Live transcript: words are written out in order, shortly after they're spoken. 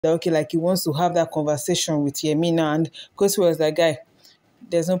that okay, like he wants to have that conversation with Yemi now, and Khosi was like, guy,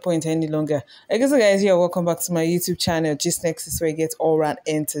 there's no point any longer. I guess, so guys, yeah, welcome back to my YouTube channel. Just next is where you get all around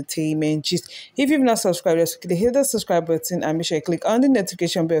entertainment. Just if you've not subscribed, just click hit the subscribe button and make sure you click on the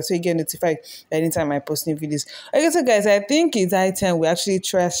notification bell so you get notified anytime I post new videos. I guess, so guys, I think it's high time we actually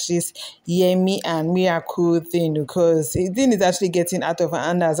trash this Yemi and Miracle thing, because the thing is actually getting out of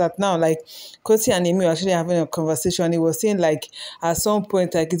hand as at now. Like Khosi and Yemi were actually having a conversation. He was saying like at some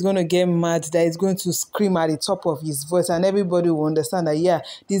point like he's going to get mad, that he's going to scream at the top of his voice, and everybody will understand that yeah,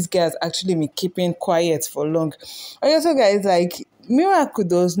 this guy's actually been keeping quiet for long. Okay, so guys, like Miracle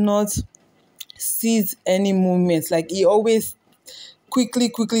does not seize any moments. Like he always quickly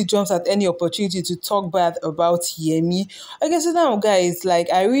jumps at any opportunity to talk bad about Yemi. Okay, so now guys,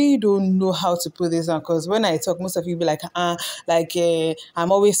 like I really don't know how to put this on, because when I talk, most of you be like, I'm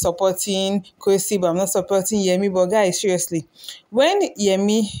always supporting Khosi, but I'm not supporting Yemi. But guys, seriously, when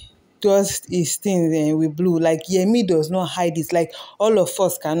Yemi does his thing with Blue, like Yemi does not hide it. Like all of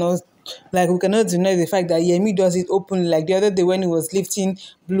us cannot, like we cannot deny the fact that Yemi does it openly. Like the other day when he was lifting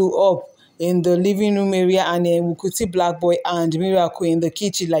Blue up in the living room area, and we could see Black Boy and Miracle in the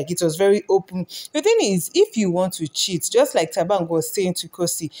kitchen. Like it was very open. The thing is, if you want to cheat, just like Tabang was saying to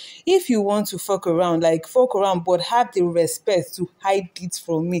Khosi, if you want to fuck around, like fuck around, but have the respect to hide it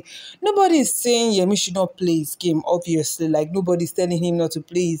from me. Nobody is saying Yemi should not play his game, obviously. Like nobody's telling him not to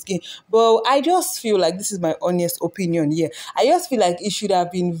play his game. But I just feel like, this is my honest opinion here, I just feel like it should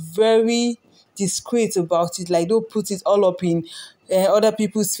have been very discreet about it. Like don't put it all up in other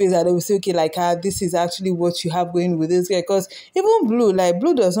people's face, that they will say, okay, like this is actually what you have going with this guy. Because even Blue, like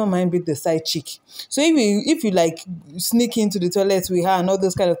Blue does not mind being the side chick. So if you like sneak into the toilet with her and all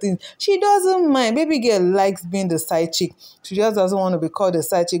those kind of things, she doesn't mind. Baby girl likes being the side chick. She just doesn't want to be called a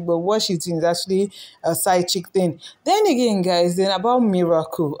side chick, but what she's doing is actually a side chick thing. Then again, guys, then about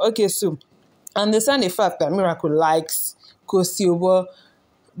Miracle. Okay, so understand the fact that Miracle likes Khosi, but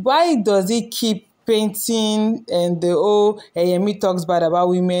why does he keep painting and the Yemi talks bad about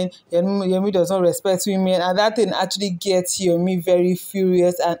women, Yemi does not respect women, and that thing actually gets Yemi very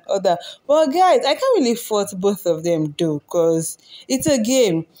furious and other. But guys, I can't really fault both of them though, because it's a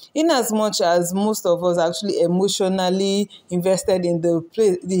game. In as much as most of us actually emotionally invested in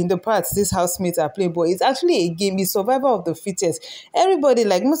the parts these housemates are playing, but it's actually a game. It's survival of the fittest. Everybody,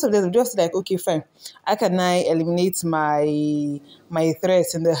 like most of them, are just like, okay, fine, how can I eliminate my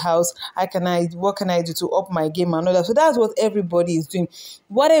threats in the house? What can I do to up my game and all that? So that's what everybody is doing.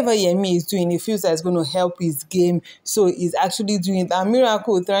 Whatever Yemi is doing, he feels that it's going to help his game, so he's actually doing it. And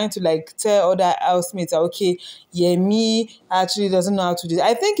Miracle trying to like tell other housemates, okay, Yemi actually doesn't know how to do it.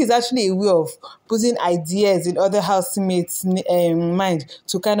 I think it's actually a way of putting ideas in other housemates' mind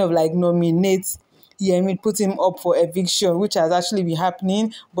to kind of like nominate Yemi, put him up for eviction, which has actually been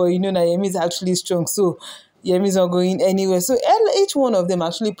happening. But you know that Yemi is actually strong, so Yemi's not going anywhere. So each one of them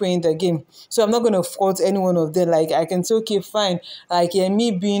actually playing the game. So I'm not going to fault any one of them. Like I can say, okay, fine. Like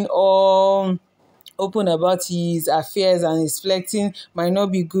Yemi being all open about his affairs and his flirting might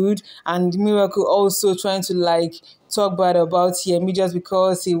not be good. And Miracle also trying to like talk bad about Yemi just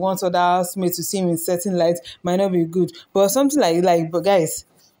because he wants other housemates to see him in certain light might not be good. But something but guys,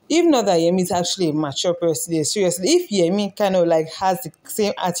 if not that Yemi is actually a mature person, seriously, if Yemi kind of like has the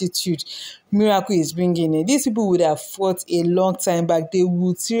same attitude Miracle is bringing in, these people would have fought a long time back. They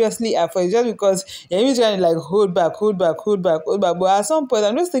would seriously have fought, just because Yemi is trying to like hold back. But at some point,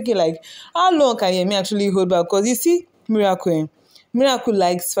 I'm just thinking like, how long can Yemi actually hold back? Because you see, Miracle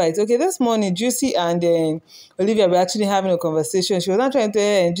likes fights. Okay, this morning, Juicy and Olivia were actually having a conversation. She was not trying to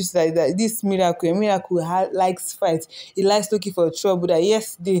tell Juicy that this Miracle likes fights. He likes looking for trouble. That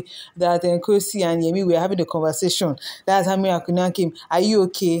yesterday, that Khosi and Yemi were having a conversation. That's how Miracle now came. Are you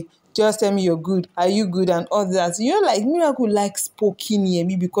okay? Just tell me you're good. Are you good? And all that. You know, like Miracle likes poking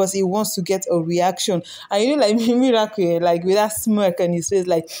Yemi because he wants to get a reaction. And you know, like Miracle, like with that smirk on his face,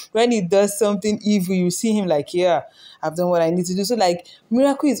 like when he does something evil, you see him like, yeah, I've done what I need to do. So like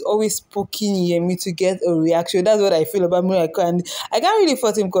Miracle is always poking Yemi to get a reaction. That's what I feel about Miracle. And I can't really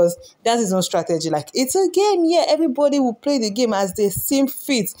fault him because that's his own strategy. Like it's a game, yeah, everybody will play the game as they seem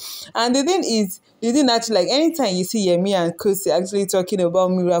fit. And the thing is, you didn't actually like anytime you see Yemi and Khosi actually talking about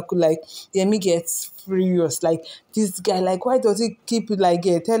Miracle, like Yemi gets furious. Like, this guy, like, why does he keep like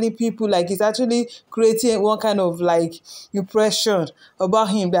telling people like he's actually creating one kind of like impression about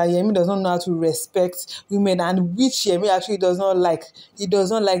him that Yemi does not know how to respect women, and which Yemi actually does not like. He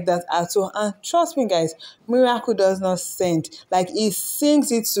does not like that at all. And trust me, guys, Miracle does not send. Like, he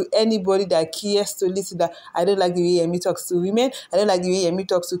sings it to anybody that cares to listen. That I don't like the way Yemi talks to women. I don't like the way Yemi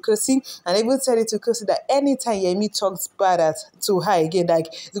talks to Khosi. And I even said it to Khosi that anytime Yemi talks bad to her again,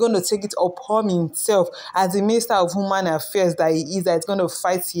 like, he's going to take it upon himself as the Minister of Human Affairs that he is, that it's going to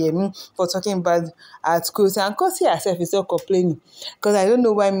fight Yemi for talking bad at Khosi. And Khosi herself is not complaining, because I don't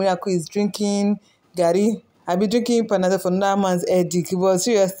know why Miracle is drinking Gary. I'll be drinking Panadol for another man's headache. But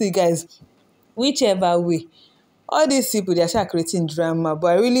seriously, guys, whichever way, all these people, they are actually creating drama, but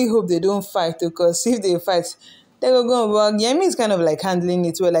I really hope they don't fight, because if they fight, they will go wrong. Yemi is kind of like handling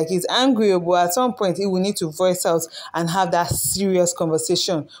it well, like he's angry, but at some point he will need to voice out and have that serious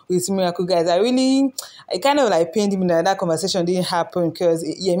conversation with Miracle. Guys, it kind of like pained me that conversation didn't happen, because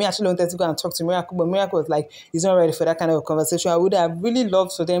Yemi actually wanted to go and talk to Miracle, but Miracle was like, he's not ready for that kind of conversation. I would have really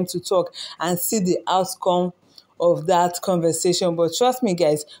loved for them to talk and see the outcome of that conversation. But trust me,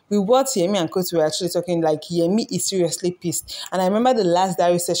 guys, with what Yemi and Khosi were actually talking, like, Yemi is seriously pissed. And I remember the last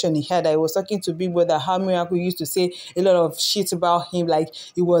diary session he had, I was talking to Big Brother, how Miracle used to say a lot of shit about him, like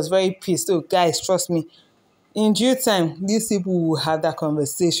he was very pissed. So guys, trust me, in due time, these people will have that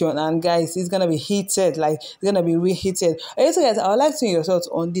conversation, and guys, it's gonna be heated. Like, it's gonna be reheated. Also, guys, I would like to hear your thoughts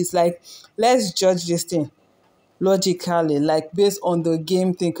on this. Like, let's judge this thing logically, like based on the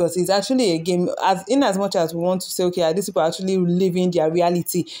game thing, because it's actually a game. As much as we want to say, okay, are these people actually living their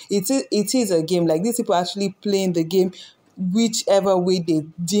reality, it is a game. Like, these people actually playing the game whichever way they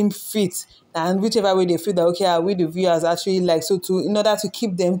deem fit, and whichever way they feel that, okay, are we the viewers actually like, so to, in order to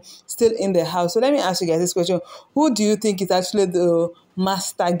keep them still in the house. So let me ask you guys this question: who do you think is actually the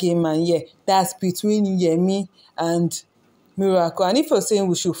master gamer? Yeah, that's between Yemi and Miracle. And if you're saying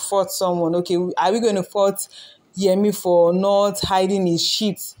we should fault someone, okay, are we going to fault Yemi for not hiding his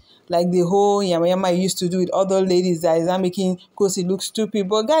shit, like the whole yama yama used to do with other ladies, that is not making Khosi look stupid?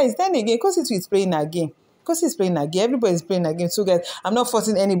 But guys, then again, Khosi is playing a game. Khosi is playing a game. Everybody's playing a game. So guys, I'm not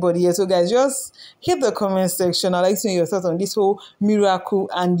forcing anybody here. So guys, just hit the comment section. I'd like to know your thoughts on this whole Miracle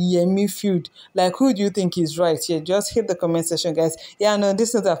and Yemi feud. Like, who do you think is right here? Just hit the comment section, guys. Yeah, no,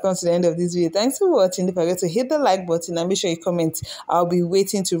 this is I've come to the end of this video. Thanks for watching. Don't forget to hit the like button and make sure you comment. I'll be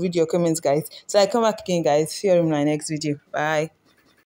waiting to read your comments, guys. So I come back again, guys. See you in my next video. Bye.